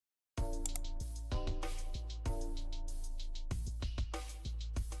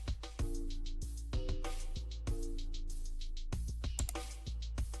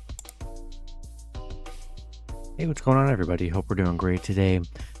Hey, what's going on, everybody? Hope we're doing great today.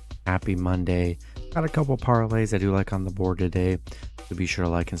 Happy Monday. Got a couple parlays I do like on the board today, so be sure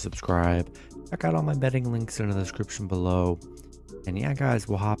to like and subscribe. Check out all my betting links in the description below. And yeah, guys,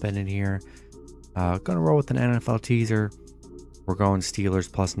 we'll hop in here. Gonna roll with an NFL teaser. We're going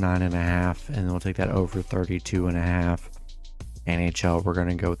Steelers plus 9.5, and then we'll take that over 32.5. NHL, we're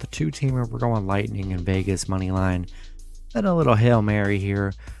gonna go with the two-teamer. We're going Lightning and Vegas money line. Then a little Hail Mary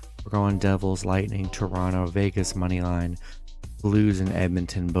here. We're going Devils, Lightning, Toronto, Vegas money line, Blues and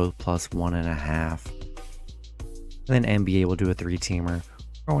Edmonton both plus 1.5. And then NBA will do a three-teamer.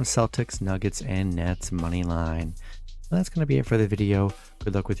 We're going Celtics, Nuggets, and Nets money line. And that's going to be it for the video.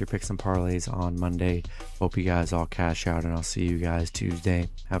 Good luck with your picks and parlays on Monday. Hope you guys all cash out, and I'll see you guys Tuesday.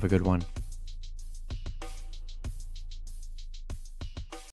 Have a good one.